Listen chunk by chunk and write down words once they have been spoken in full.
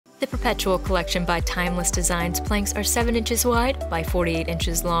The Perpetual collection by Timeless Designs planks are 7 inches wide by 48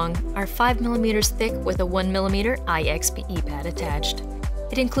 inches long, are 5mm thick with a 1mm IXPE pad attached.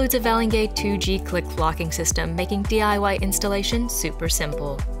 It includes a Valingay 2G click locking system, making DIY installation super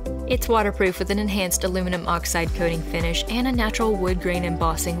simple. It's waterproof with an enhanced aluminum oxide coating finish and a natural wood grain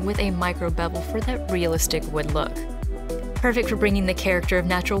embossing with a micro bevel for that realistic wood look. Perfect for bringing the character of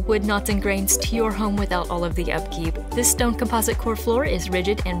natural wood knots and grains to your home without all of the upkeep. This stone composite core floor is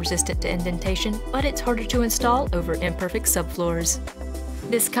rigid and resistant to indentation, but it's harder to install over imperfect subfloors.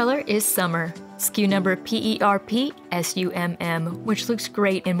 This color is Summer, SKU number PERPSUMM, which looks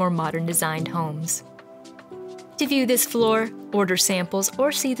great in more modern designed homes. To view this floor, order samples,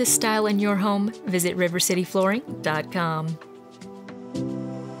 or see this style in your home, visit rivercityflooring.com.